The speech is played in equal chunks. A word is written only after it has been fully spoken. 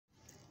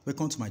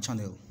Welcome to my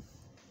channel.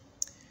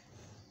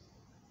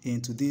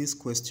 In today's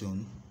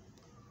question,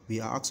 we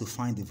are asked to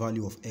find the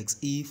value of x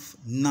if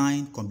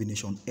 9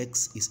 combination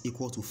x is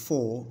equal to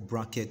 4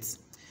 bracket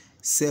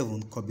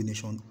 7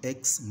 combination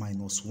x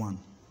minus 1.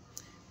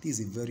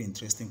 This is a very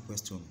interesting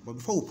question. But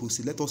before we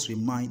proceed, let us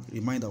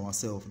remind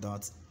ourselves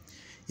that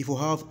if we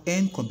have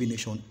n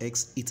combination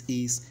x, it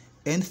is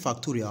n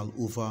factorial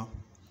over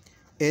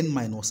n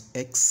minus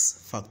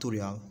x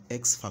factorial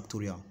x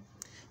factorial.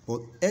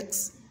 But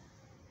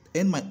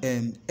n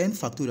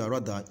factorial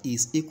rather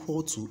is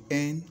equal to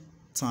n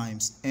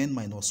times n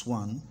minus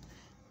 1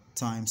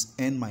 times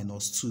n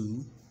minus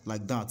 2,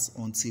 like that,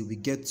 until we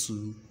get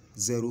to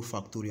 0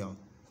 factorial.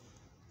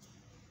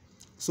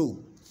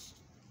 So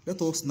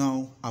let us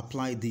now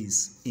apply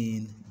this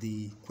in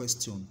the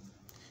question.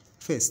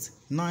 First,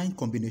 9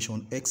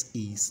 combination x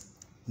is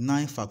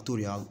 9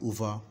 factorial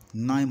over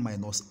 9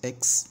 minus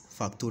x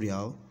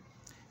factorial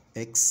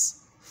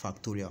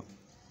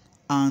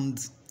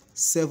and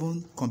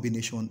 7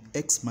 combination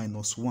x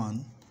minus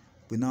 1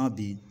 will now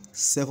be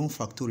 7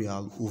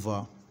 factorial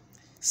over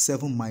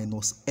 7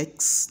 minus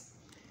x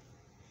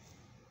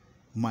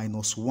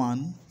minus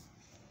 1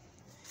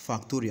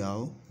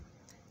 factorial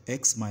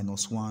x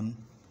minus 1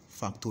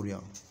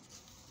 factorial.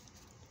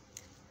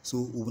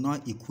 So we will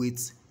now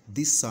equate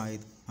this side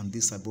and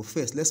this side. But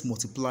first, let's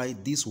multiply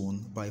this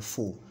one by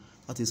 4.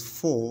 That is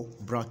 4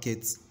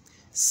 brackets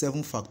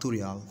 7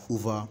 factorial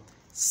over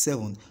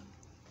 7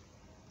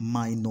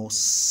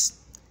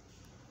 minus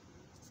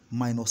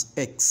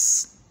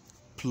x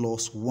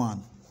plus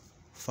 1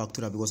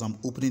 factorial, because I'm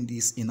opening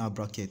this inner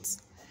bracket,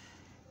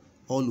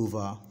 all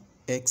over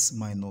x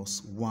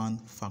minus 1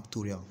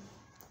 factorial.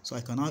 So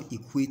I can now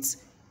equate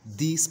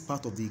this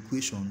part of the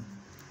equation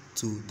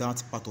to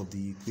that part of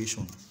the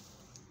equation.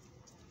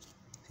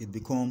 It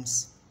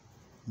becomes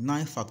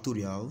 9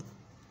 factorial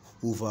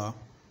over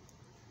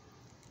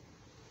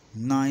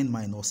 9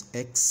 minus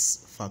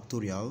x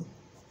factorial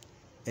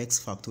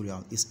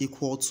is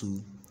equal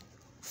to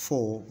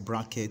 4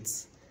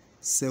 brackets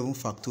 7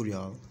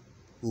 factorial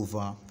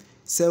over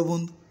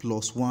 7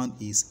 plus 1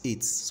 is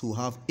 8. So we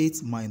have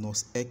 8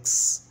 minus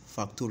x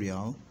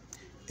factorial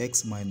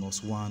x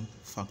minus 1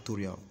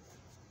 factorial.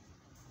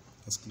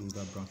 Let's close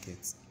that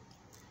bracket.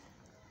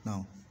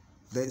 Now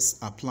let's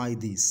apply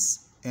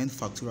this. N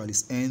factorial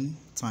is n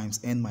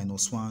times n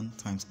minus 1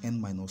 times n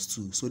minus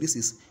 2. So this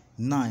is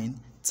 9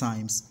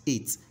 times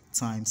 8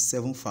 times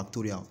 7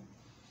 factorial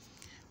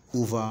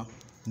over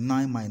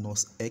 9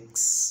 minus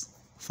x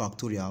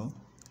factorial,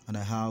 and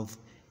I have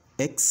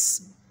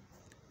x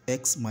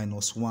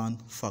minus 1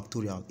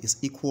 factorial is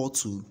equal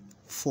to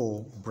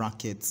 4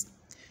 brackets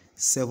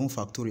 7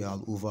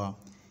 factorial over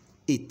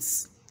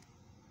 8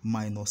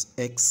 minus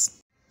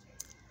x,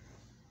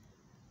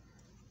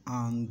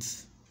 and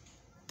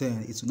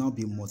then it will now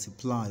be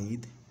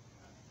multiplied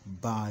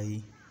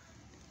by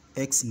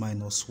x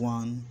minus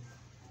 1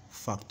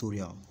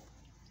 factorial.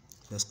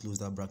 Let's close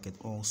that bracket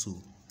also.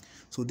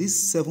 So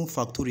this 7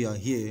 factorial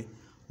here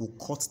will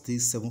cut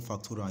this 7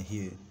 factorial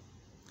here,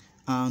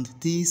 and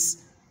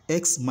this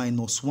x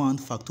minus 1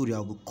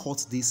 factorial will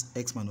cut this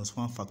x minus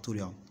 1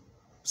 factorial.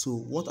 So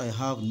what I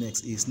have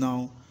next is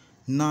now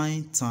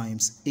 9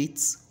 times 8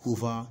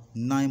 over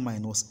 9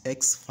 minus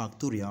x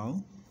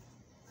factorial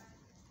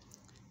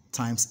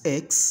times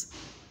x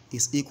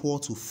is equal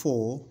to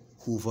 4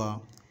 over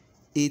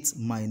 8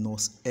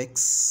 minus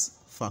x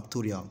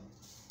factorial.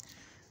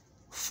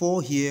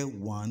 4 here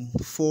 1,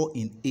 4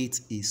 in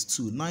 8 is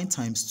 2. 9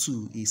 times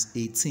 2 is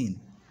 18.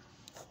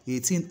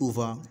 18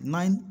 over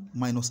 9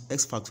 minus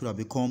x factorial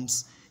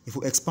becomes, if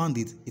we expand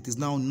it, it is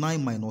now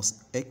 9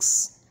 minus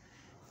x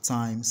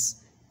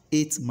times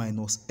 8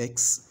 minus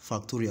x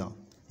factorial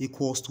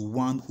equals to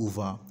 1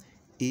 over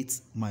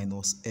 8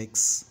 minus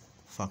x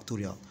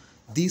factorial.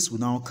 This will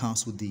now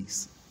cancel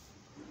this.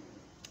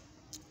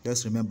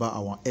 Let's remember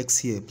our x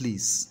here,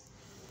 please,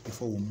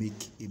 before we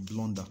make a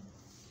blunder.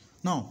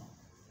 Now,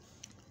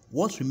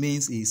 what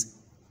remains is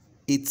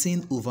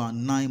 18 over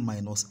 9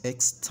 minus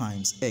x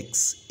times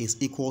x is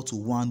equal to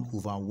 1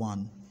 over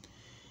 1.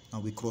 Now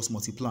we cross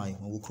multiply.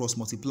 When we cross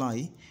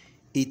multiply,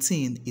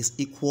 18 is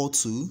equal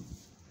to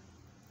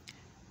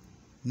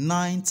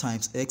 9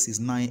 times x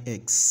is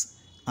 9x,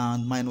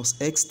 and minus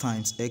x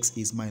times x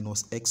is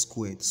minus x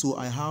squared. So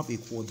I have a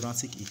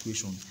quadratic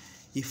equation.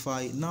 If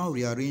I now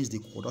rearrange the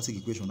quadratic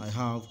equation, I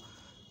have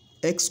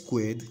x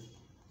squared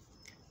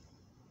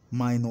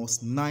minus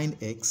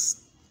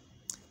 9x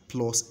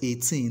plus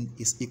 18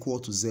 is equal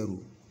to 0.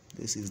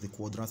 This is the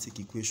quadratic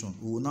equation.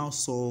 We will now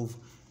solve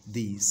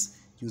this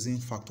using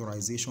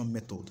factorization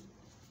method.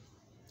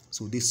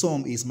 So the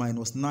sum is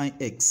minus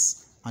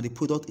 9x and the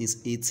product is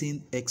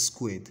 18x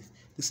squared.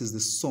 This is the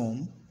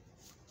sum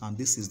and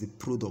this is the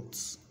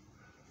product.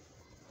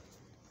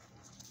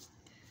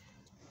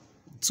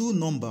 Two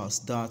numbers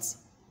that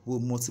will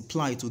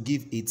multiply to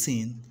give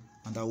 18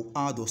 and that will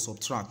add or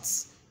subtract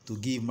to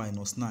give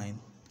minus 9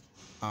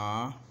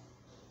 are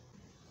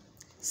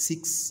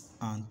 6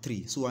 and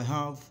 3. So I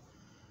have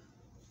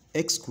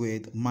x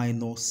squared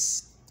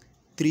minus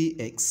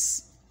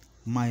 3x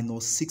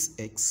minus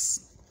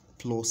 6x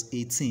plus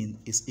 18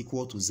 is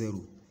equal to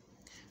 0.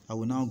 I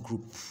will now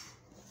group.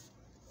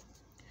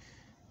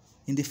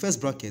 In the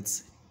first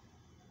bracket,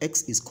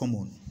 x is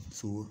common,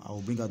 so I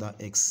will bring out that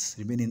x,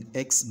 remaining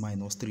x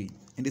minus 3.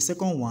 In the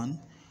second one,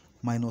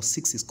 minus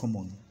 6 is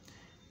common.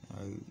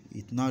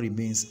 It now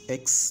remains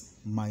x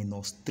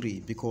minus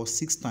 3, because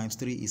 6 times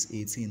 3 is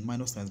 18,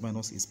 minus times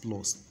minus is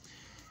plus,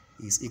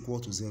 is equal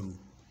to 0.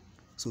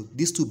 So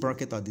these two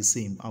brackets are the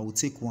same. I will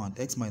take one,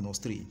 x minus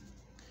 3,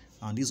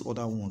 and these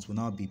other ones will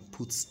now be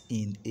put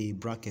in a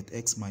bracket,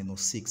 x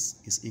minus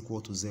 6 is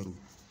equal to 0.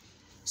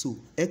 So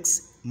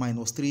x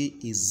minus 3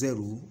 is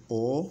 0,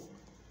 or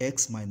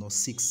x minus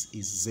 6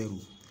 is 0.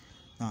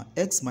 Now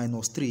x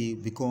minus 3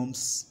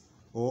 becomes,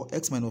 or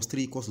x minus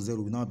 3 equals to 0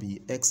 will now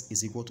be x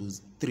is equal to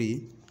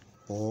 3,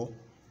 or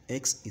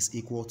x is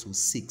equal to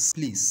 6.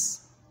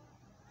 Please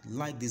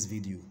like this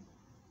video,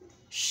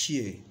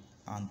 share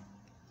and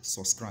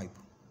subscribe.